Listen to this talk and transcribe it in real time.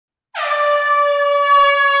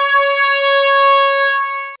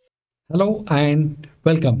Hello and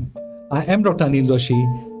welcome. I am Dr. Anil Joshi.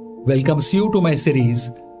 Welcomes you to my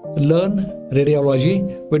series Learn Radiology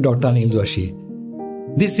with Dr. Anil Joshi.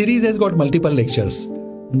 This series has got multiple lectures,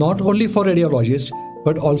 not only for radiologists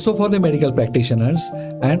but also for the medical practitioners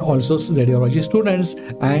and also radiology students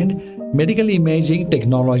and medical imaging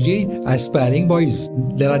technology aspiring boys.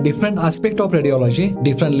 There are different aspects of radiology.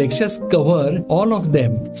 Different lectures cover all of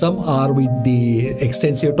them. Some are with the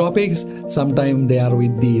extensive topics, sometimes they are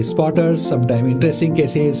with the spotters, sometimes interesting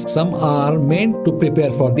cases, some are meant to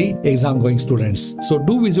prepare for the exam going students. So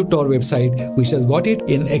do visit our website which has got it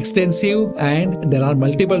in extensive, and there are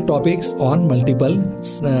multiple topics on multiple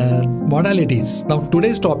modalities. Now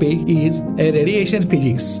today's topic is a radiation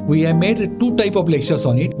physics. We have made two type of lectures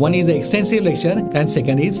on it. One is an extensive lecture and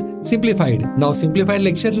second is simplified. Now simplified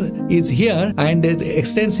lecture is here and the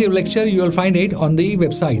extensive lecture you will find it on the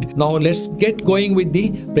website. Now let's get going with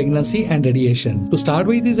the pregnancy and radiation. To start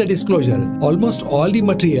with is a disclosure. Almost all the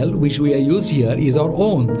material which we use here is our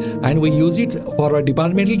own and we use it for our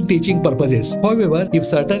departmental teaching purposes. However, if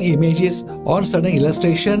certain images or certain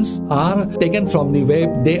illustrations are taken from the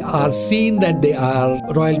web, they are seen that they are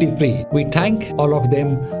royalty free. We thank all of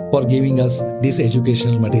them for giving us this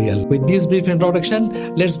educational material. With this brief introduction,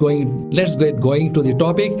 let's get going to the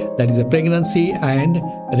topic, that is a pregnancy and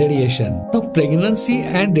radiation. Now pregnancy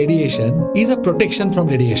and radiation is a protection from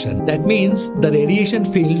radiation. That means the radiation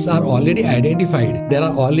fields are already identified. There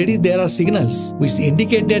are signals which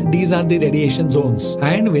indicate that these are the radiation zones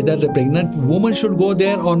and whether the pregnant woman should go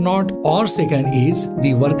there or not, or second is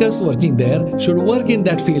the workers working there should work in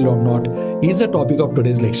that field or not, is the topic of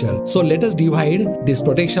today's lecture. So let us divide this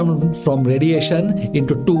protection from radiation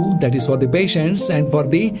into two, that is for the patients and for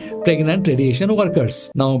the pregnant radiation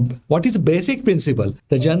workers. Now what is the basic principle?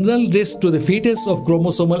 The general risk to the fetus of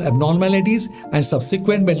chromosomal abnormalities and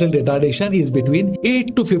subsequent mental retardation is between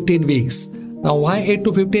 8 to 15 weeks. Now why 8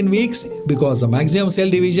 to 15 weeks? Because the maximum cell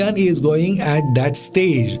division is going at that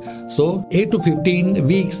stage. So 8 to 15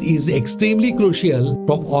 weeks is extremely crucial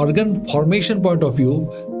from organ formation point of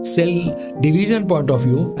view, cell division point of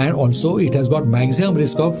view, and also it has got maximum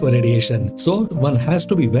risk of radiation. So one has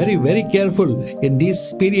to be very careful in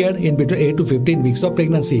this period in between 8 to 15 weeks of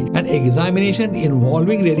pregnancy, and examination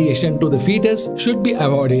involving radiation to the fetus should be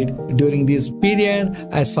avoided during this period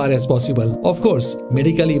as far as possible. Of course,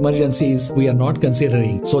 medical emergencies we are not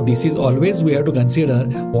considering. So this is always we have to consider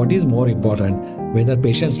what is more important, whether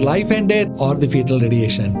patient's life and death or the fetal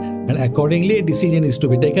radiation, and accordingly a decision is to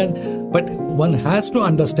be taken. But one has to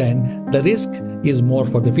understand the risk is more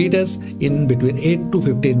for the fetus in between 8 to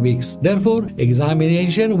 15 weeks. Therefore,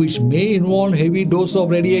 examination which may involve heavy dose of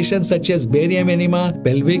radiation such as barium enema,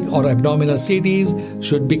 pelvic or abdominal CTs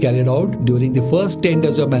should be carried out during the first 10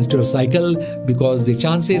 days of menstrual cycle, because the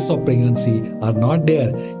chances of pregnancy are not there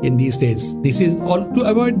in these days. This is all to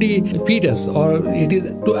avoid the fetus, or it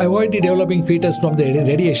is to avoid the developing fetus from the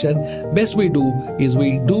radiation. Best we do is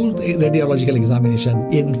we do the radiological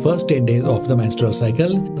examination in first 10 days of the menstrual cycle.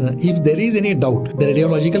 If there is any doubt, the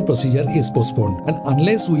radiological procedure is postponed, and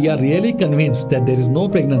unless we are really convinced that there is no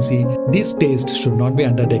pregnancy, this test should not be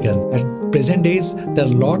undertaken. At present days, there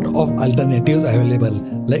are a lot of alternatives available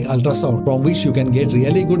like ultrasound, from which you can get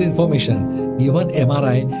really good information. Even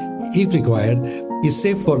MRI, if required, is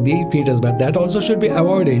safe for the fetus, but that also should be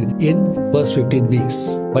avoided in first 15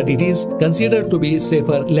 weeks. But it is considered to be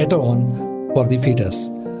safer later on for the fetus.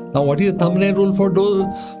 Now what is the thumbnail rule for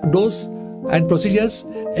dose and procedures?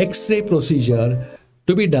 X-ray procedure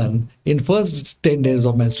to be done in first 10 days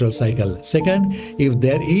of menstrual cycle. Second, if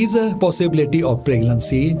there is a possibility of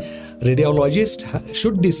pregnancy, radiologist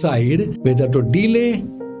should decide whether to delay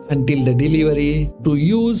until the delivery, to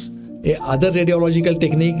use other radiological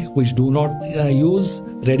technique which do not use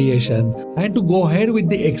radiation, and to go ahead with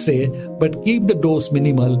the X-ray but keep the dose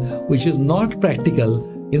minimal, which is not practical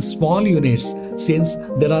in small units since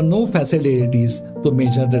there are no facilities to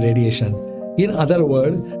measure the radiation. In other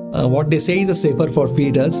words, what they say is safer for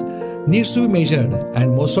fetus needs to be measured,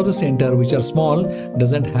 and most of the center which are small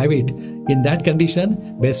doesn't have it. In that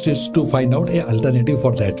condition, best is to find out an alternative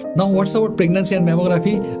for that. Now what's about pregnancy and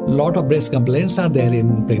mammography? Lot of breast complaints are there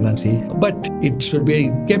in pregnancy, but it should be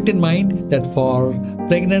kept in mind that for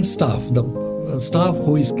pregnant staff, the staff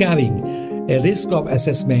who is carrying, a risk of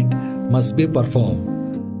assessment must be performed.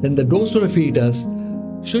 Then the dose to the fetus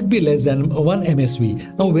should be less than 1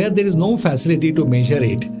 MSV. Now where there is no facility to measure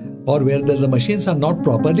it, or where the machines are not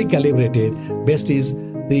properly calibrated, best is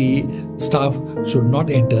the staff should not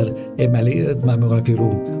enter a mammography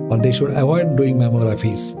room, or they should avoid doing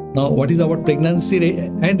mammographies. Now what is about pregnancy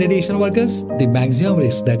and radiation workers? The maximum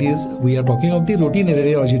risk, that is we are talking of the routine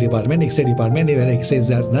radiology department, X-ray department where X-rays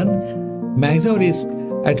are done. Maximum risk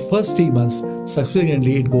at first 3 months,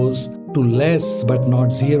 subsequently it goes to less but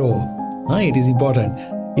not zero. It is important.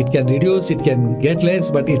 It can reduce, it can get less,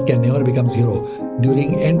 but it can never become zero.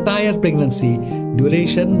 During entire pregnancy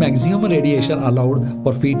duration, maximum radiation allowed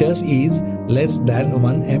for fetus is less than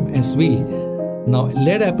 1 MSV. Now,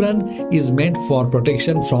 lead apron is meant for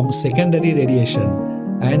protection from secondary radiation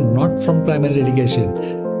and not from primary radiation.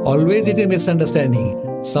 Always it is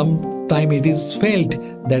misunderstanding. Sometime it is felt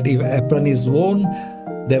that if apron is worn,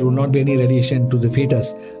 there will not be any radiation to the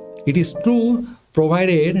fetus. It is true,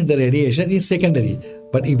 provided the radiation is secondary.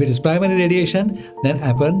 But if it is primary radiation, then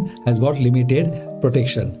apron has got limited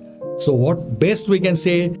protection. So what best we can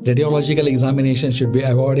say, radiological examination should be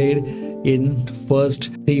avoided in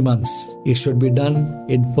first 3 months. It should be done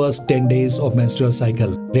in first 10 days of menstrual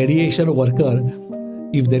cycle. Radiation worker,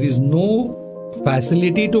 if there is no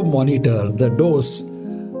facility to monitor the dose,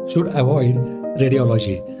 should avoid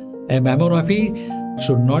radiology. A mammography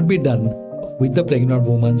should not be done with the pregnant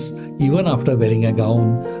women even after wearing a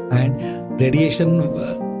gown, and radiation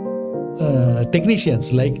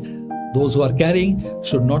technicians like those who are carrying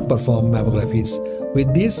should not perform mammographies.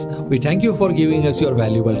 With this, we thank you for giving us your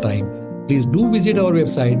valuable time. Please do visit our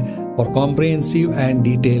website for comprehensive and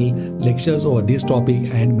detailed lectures over this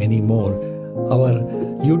topic and many more. Our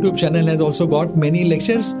YouTube channel has also got many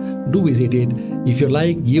lectures. Do visit it. If you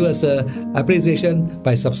like, give us a appreciation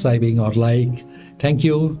by subscribing or like. Thank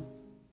you.